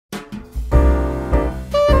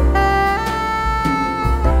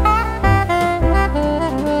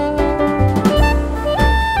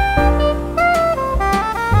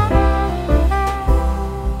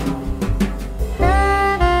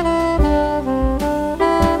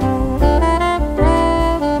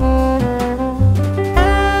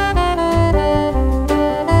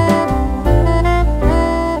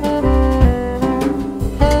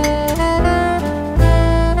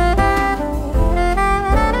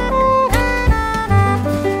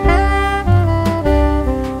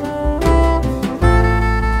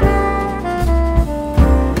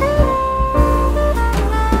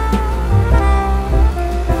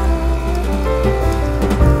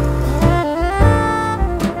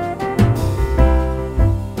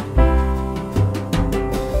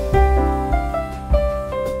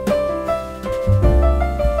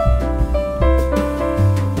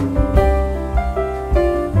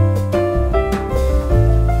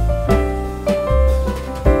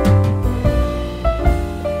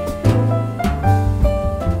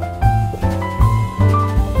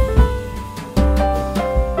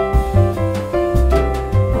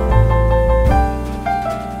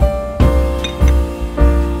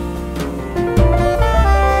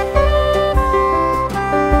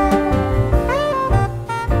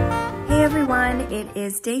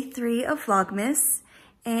of Vlogmas,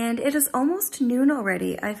 and it is almost noon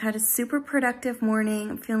already. I've had a super productive morning.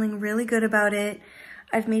 I'm feeling really good about it.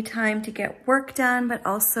 I've made time to get work done, but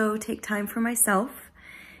also take time for myself.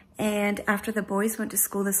 And after the boys went to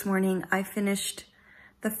school this morning, I finished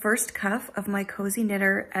the first cuff of my Cozy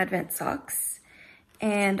Knitter Advent socks.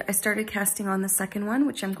 And I started casting on the second one,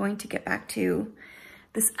 which I'm going to get back to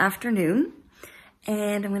this afternoon.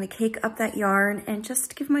 And I'm going to cake up that yarn and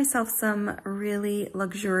just give myself some really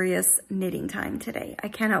luxurious knitting time today. I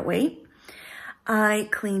cannot wait. I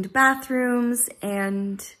cleaned bathrooms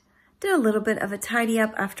and did a little bit of a tidy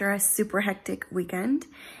up after a super hectic weekend.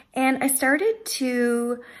 And I started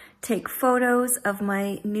to take photos of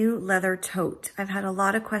my new leather tote. I've had a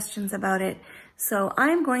lot of questions about it. So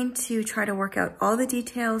I'm going to try to work out all the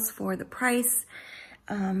details for the price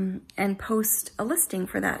and post a listing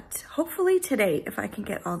for that. Hopefully today, if I can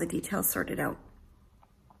get all the details sorted out.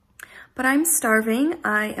 But I'm starving.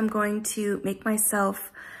 I am going to make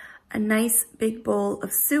myself a nice big bowl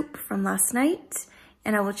of soup from last night,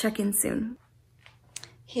 and I will check in soon.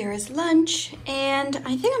 Here is lunch, and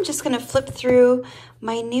I think I'm just gonna flip through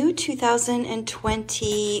my new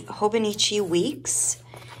 2020 Hobonichi weeks.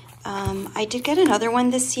 I did get another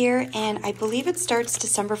one this year, and I believe it starts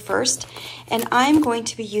December 1st, and I'm going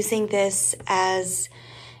to be using this as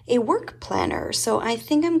a work planner. So I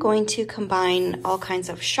think I'm going to combine all kinds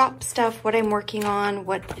of shop stuff, what I'm working on,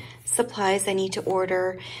 what supplies I need to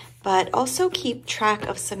order, but also keep track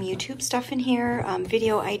of some YouTube stuff in here,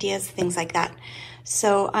 video ideas, things like that.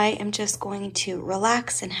 So I am just going to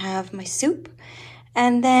relax and have my soup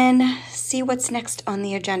and then see what's next on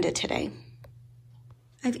the agenda today.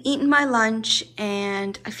 I've eaten my lunch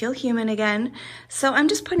and I feel human again. So I'm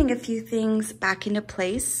just putting a few things back into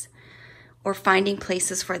place or finding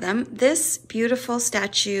places for them. This beautiful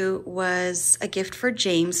statue was a gift for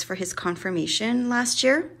James for his confirmation last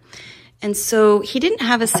year. And so he didn't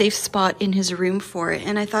have a safe spot in his room for it.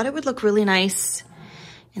 And I thought it would look really nice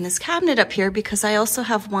in this cabinet up here because I also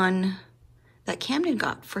have one that Camden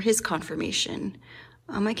got for his confirmation.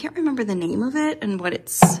 I can't remember the name of it and what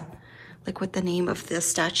the name of the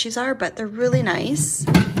statues are, but they're really nice.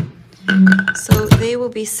 So they will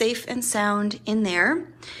be safe and sound in there.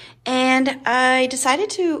 And I decided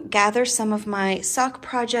to gather some of my sock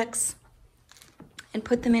projects and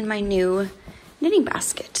put them in my new knitting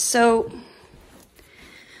basket. So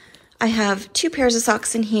I have 2 pairs of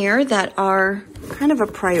socks in here that are kind of a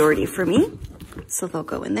priority for me. So they'll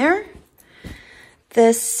go in there.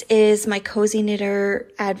 This is my Cozy Knitter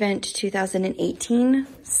Advent 2018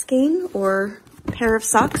 skein or pair of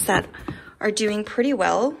socks that are doing pretty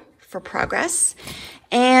well for progress.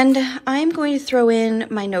 And I'm going to throw in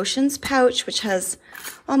my Notions pouch, which has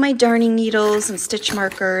all my darning needles and stitch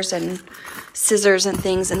markers and scissors and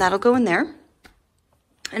things, and that'll go in there.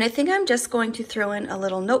 And I think I'm just going to throw in a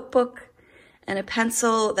little notebook and a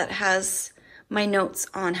pencil that has my notes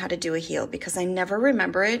on how to do a heel because I never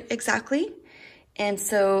remember it exactly. And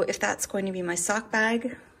so if that's going to be my sock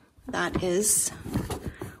bag, that is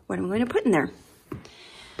what I'm going to put in there.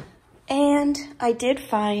 And I did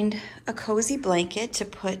find a cozy blanket to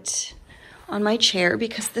put on my chair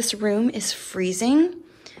because this room is freezing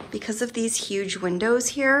because of these huge windows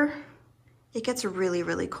here. It gets really,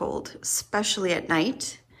 really cold, especially at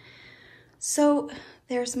night. So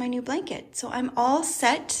there's my new blanket. So I'm all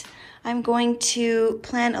set. I'm going to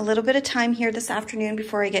plan a little bit of time here this afternoon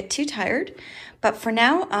before I get too tired. But for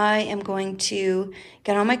now, I am going to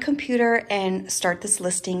get on my computer and start this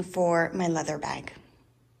listing for my leather bag.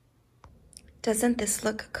 Doesn't this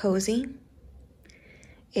look cozy?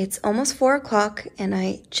 It's almost 4 o'clock and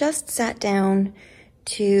I just sat down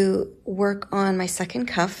to work on my second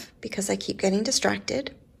cuff because I keep getting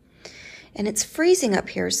distracted. And it's freezing up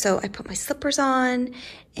here, so I put my slippers on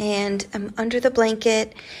and I'm under the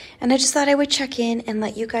blanket. And I just thought I would check in and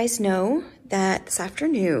let you guys know that this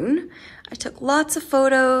afternoon I took lots of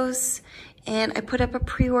photos and I put up a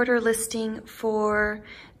pre-order listing for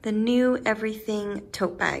the new Everything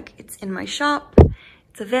tote bag. It's in my shop.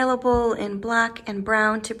 It's available in black and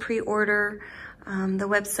brown to pre-order. The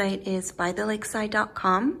website is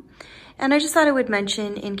bythelakeside.com. And I just thought I would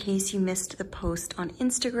mention in case you missed the post on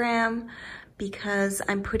Instagram because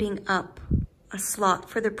I'm putting up a slot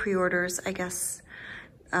for the pre-orders, I guess,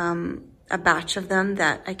 a batch of them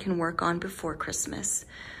that I can work on before Christmas.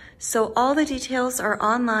 So all the details are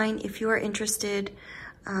online if you are interested.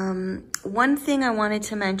 One thing I wanted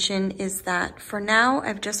to mention is that for now,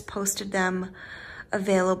 I've just posted them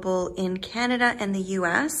available in Canada and the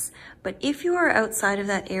US, but if you are outside of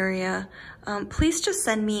that area, please just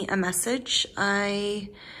send me a message. I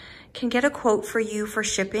can get a quote for you for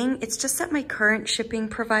shipping. It's just that my current shipping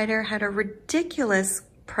provider had a ridiculous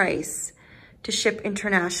price to ship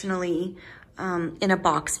internationally in a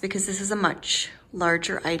box, because this is a much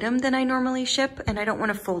larger item than I normally ship, and I don't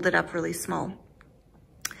want to fold it up really small.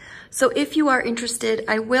 So if you are interested,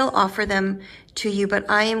 I will offer them to you, but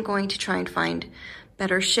I am going to try and find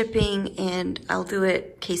better shipping, and I'll do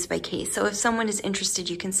it case by case. So if someone is interested,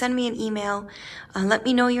 you can send me an email, let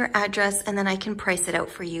me know your address, and then I can price it out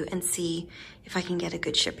for you and see if I can get a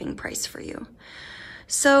good shipping price for you.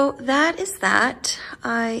 So that is that.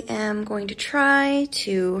 I am going to try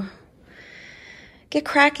to get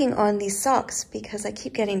cracking on these socks because I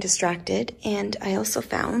keep getting distracted. And I also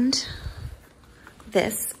found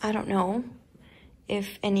this. I don't know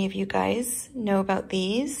if any of you guys know about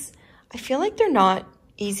these. I feel like they're not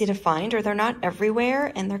easy to find, or they're not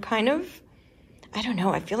everywhere, and they're kind of, I don't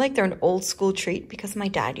know, I feel like they're an old school treat because my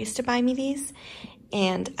dad used to buy me these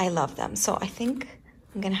and I love them. So I think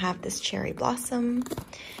I'm gonna have this cherry blossom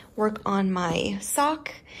work on my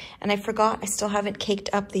sock, and I forgot I still haven't caked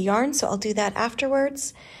up the yarn, so I'll do that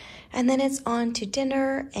afterwards. And then it's on to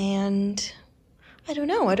dinner, and I don't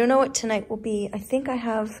know what tonight will be. I think I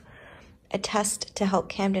have a test to help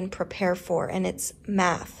Camden prepare for, and it's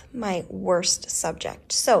math, my worst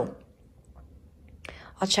subject. So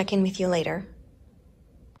I'll check in with you later.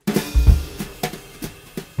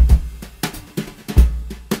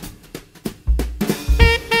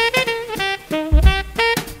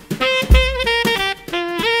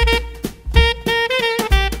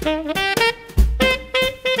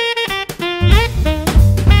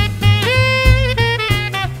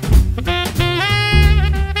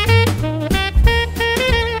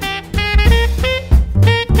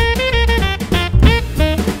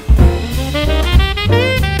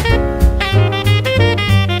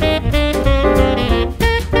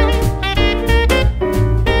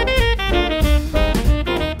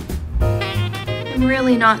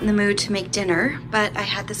 Not in the mood to make dinner, but I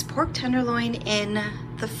had this pork tenderloin in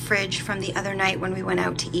the fridge from the other night when we went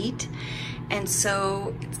out to eat, and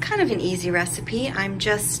so it's kind of an easy recipe. I'm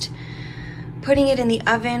just putting it in the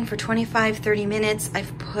oven for 25-30 minutes.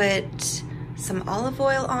 I've put some olive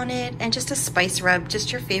oil on it and just a spice rub,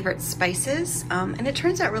 just your favorite spices, and it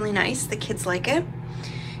turns out really nice. The kids like it.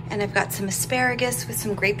 And I've got some asparagus with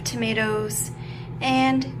some grape tomatoes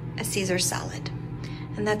and a Caesar salad.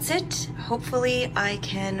 And that's it. Hopefully I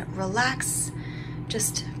can relax,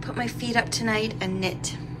 just put my feet up tonight and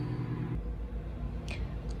knit.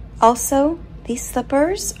 Also, these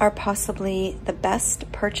slippers are possibly the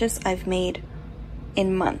best purchase I've made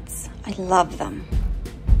in months. I love them.